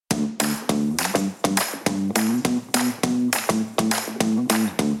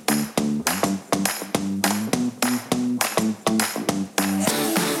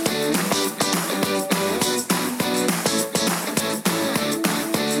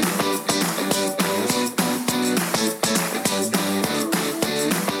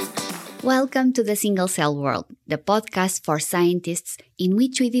Welcome to the Single Cell World, the podcast for scientists in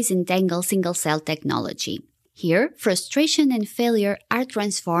which we disentangle single cell technology. Here, frustration and failure are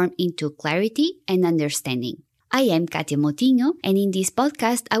transformed into clarity and understanding. I am Katia Motinho, and in this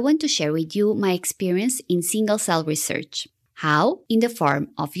podcast, I want to share with you my experience in single cell research. How? In the form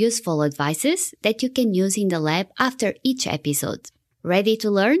of useful advices that you can use in the lab after each episode. Ready to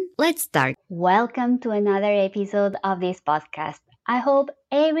learn? Let's start. Welcome to another episode of this podcast. I hope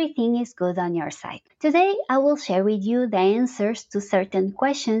everything is good on your side. Today, I will share with you the answers to certain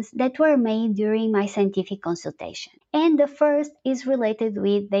questions that were made during my scientific consultation. And the first is related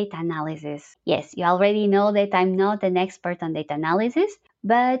with data analysis. Yes, you already know that I'm not an expert on data analysis,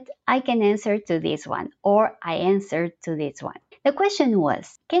 but I can answer to this one, or I answered to this one. The question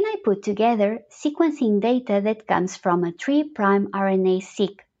was, can I put together sequencing data that comes from a 3'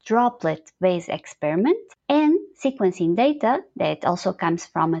 RNA-seq droplet-based experiment and sequencing data that also comes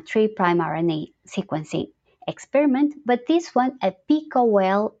from a 3' RNA sequencing experiment, but this one a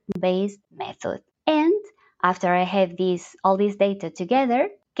picowell-based method? And after I have all this data together,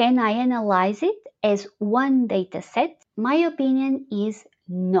 can I analyze it as one data set? My opinion is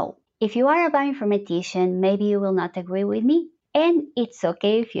no. If you are a bioinformatician, maybe you will not agree with me, and it's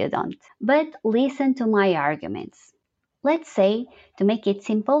okay if you don't. But listen to my arguments. Let's say, to make it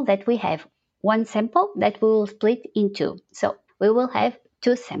simple, that we have one sample that we will split in two. So we will have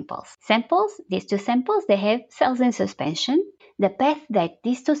two samples. These two samples, they have cells in suspension. The path that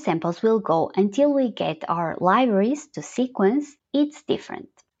these two samples will go until we get our libraries to sequence, it's different.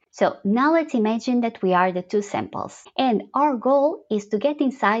 So now let's imagine that we are the two samples, and our goal is to get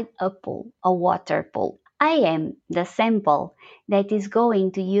inside a pool, a water pool. I am the sample that is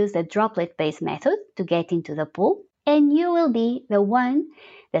going to use the droplet-based method to get into the pool, and you will be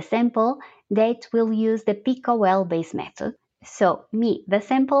the sample that will use the picowell-based method. So me, the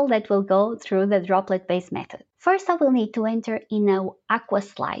sample that will go through the droplet-based method. First, I will need to enter in an aqua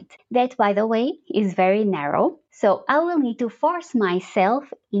slide. That, by the way, is very narrow. So I will need to force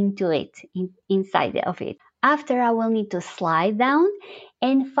myself into it, inside of it. After, I will need to slide down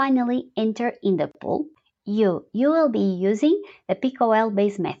and finally enter in the pool. You will be using the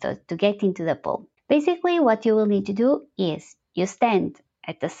picowell-based method to get into the pool. Basically, what you will need to do is you stand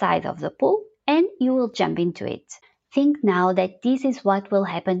at the side of the pool and you will jump into it. Think now that this is what will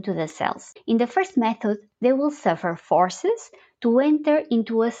happen to the cells. In the first method, they will suffer forces to enter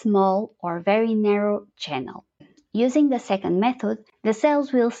into a small or very narrow channel. Using the second method, the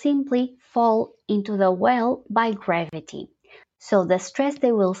cells will simply fall into the well by gravity. So the stress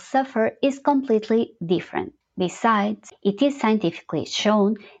they will suffer is completely different. Besides, it is scientifically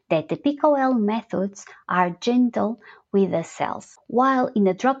shown that the picowell methods are gentle with the cells, while in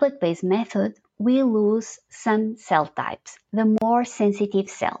the droplet-based method, we lose some cell types, the more sensitive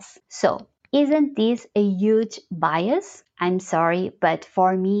cells. So, isn't this a huge bias? I'm sorry, but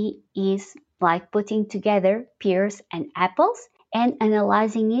for me, it's like putting together pears and apples and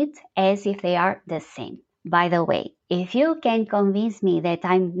analyzing it as if they are the same. By the way, if you can convince me that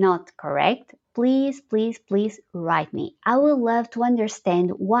I'm not correct, please write me. I would love to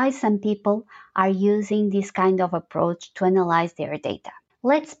understand why some people are using this kind of approach to analyze their data.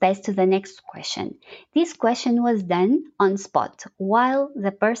 Let's pass to the next question. This question was done on spot while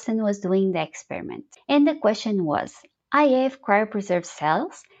the person was doing the experiment. And the question was, I have cryopreserved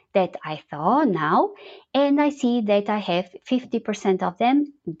cells that I thaw now, and I see that I have 50% of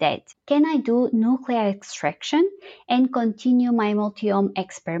them dead. Can I do nuclear extraction and continue my multiome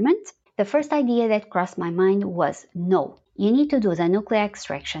experiment? The first idea that crossed my mind was no. You need to do the nuclear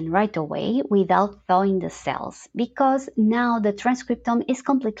extraction right away without thawing the cells, because now the transcriptome is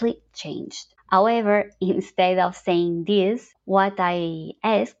completely changed. However, instead of saying this, what I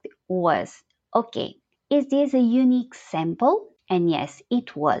asked was, okay, is this a unique sample? And yes,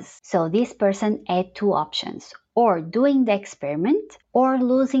 it was. So this person had two options, or doing the experiment or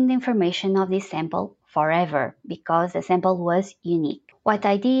losing the information of this sample forever because the sample was unique. What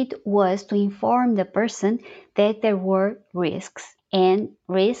I did was to inform the person that there were risks, and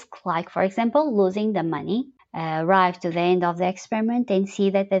risks like, for example, losing the money, arrive to the end of the experiment and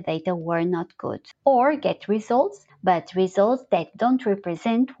see that the data were not good, or get results, but results that don't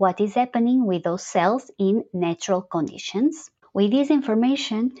represent what is happening with those cells in natural conditions. With this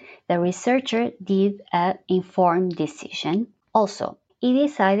information, the researcher did an informed decision. Also, he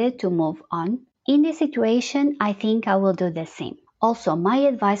decided to move on. In this situation, I think I will do the same. Also, my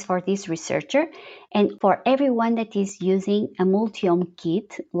advice for this researcher and for everyone that is using a multiome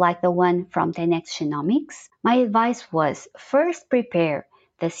kit like the one from 10x Genomics, my advice was first prepare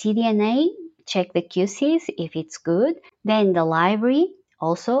the cDNA, check the QCs if it's good, then the library,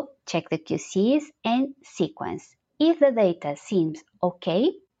 also check the QCs, and sequence. If the data seems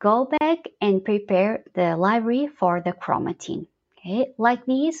okay, go back and prepare the library for the chromatin. Okay? Like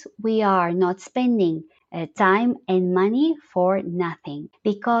this, we are not spending time and money for nothing.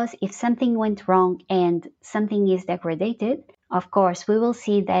 Because if something went wrong and something is degraded, of course, we will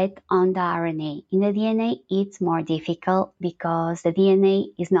see that on the RNA. In the DNA, it's more difficult because the DNA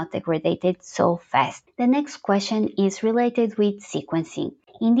is not degraded so fast. The next question is related with sequencing.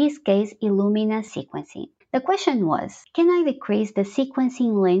 In this case, Illumina sequencing. The question was, can I decrease the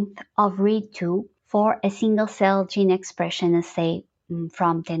sequencing length of read2 for a single-cell gene expression assay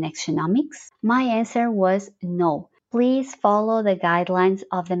from 10x Genomics? My answer was no. Please follow the guidelines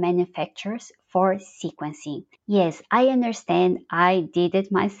of the manufacturers for sequencing. Yes, I understand I did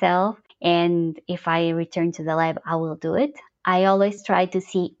it myself, and if I return to the lab, I will do it. I always try to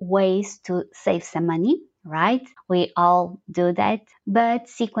see ways to save some money, right? We all do that, but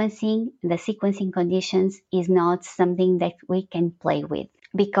the sequencing conditions is not something that we can play with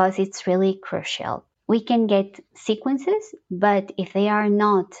because it's really crucial. We can get sequences, but if they are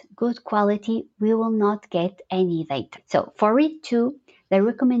not good quality, we will not get any data. So for read2, the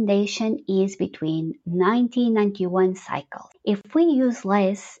recommendation is between 90 and 91 cycles. If we use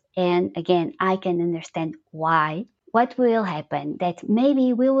less, and again, I can understand why, what will happen? That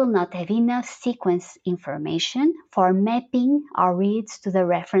maybe we will not have enough sequence information for mapping our reads to the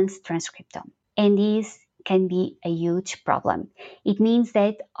reference transcriptome. And this can be a huge problem. It means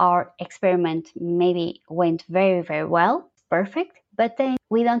that our experiment maybe went very, very well, perfect, but then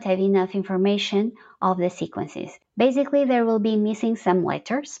we don't have enough information of the sequences. Basically, there will be missing some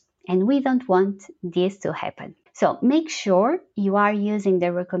letters, and we don't want this to happen. So make sure you are using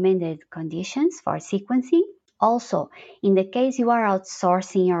the recommended conditions for sequencing. Also, in the case you are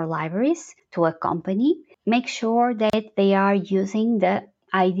outsourcing your libraries to a company, make sure that they are using the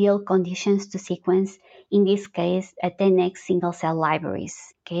ideal conditions to sequence, in this case, a 10x single-cell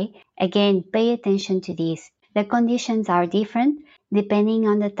libraries. Okay? Again, pay attention to this. The conditions are different depending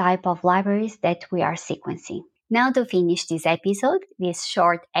on the type of libraries that we are sequencing. Now to finish this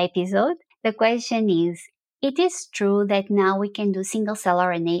short episode, the question is, it is true that now we can do single-cell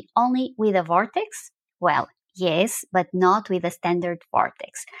RNA only with a vortex? Well, yes, but not with a standard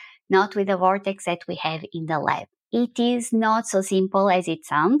vortex, not with the vortex that we have in the lab. It is not so simple as it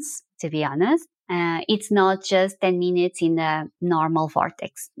sounds, to be honest. It's not just 10 minutes in a normal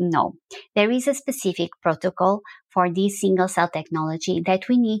vortex. No, there is a specific protocol for this single-cell technology that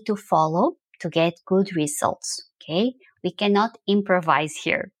we need to follow to get good results. Okay, we cannot improvise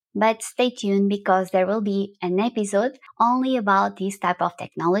here. But stay tuned because there will be an episode only about this type of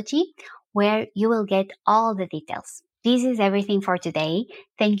technology where you will get all the details. This is everything for today.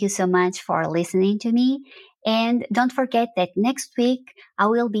 Thank you so much for listening to me. And don't forget that next week I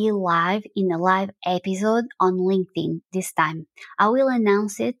will be live in a live episode on LinkedIn this time. I will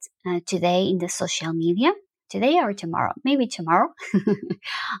announce it today in the social media. Today or tomorrow? Maybe tomorrow.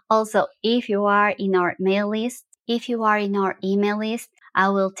 Also, if you are in our email list, I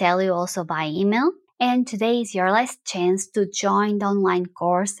will tell you also by email. And today is your last chance to join the online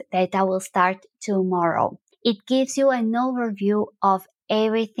course that I will start tomorrow. It gives you an overview of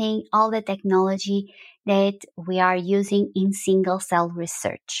everything, all the technology that we are using in single-cell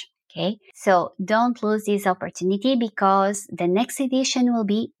research. Okay, so don't lose this opportunity because the next edition will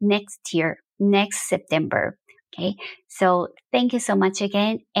be next year, next September. Okay, so thank you so much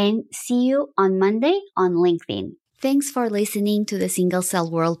again and see you on Monday on LinkedIn. Thanks for listening to the Single Cell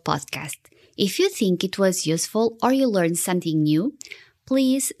World podcast. If you think it was useful or you learned something new,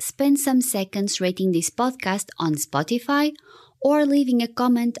 please spend some seconds rating this podcast on Spotify or leaving a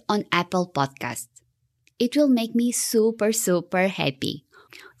comment on Apple Podcasts. It will make me super, super happy.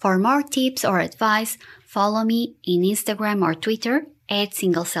 For more tips or advice, follow me in Instagram or Twitter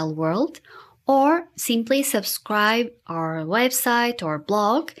 @SingleCellWorld or simply subscribe our website or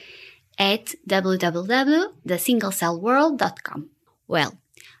blog at www.thesinglecellworld.com. Well,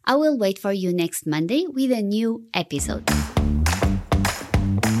 I will wait for you next Monday with a new episode.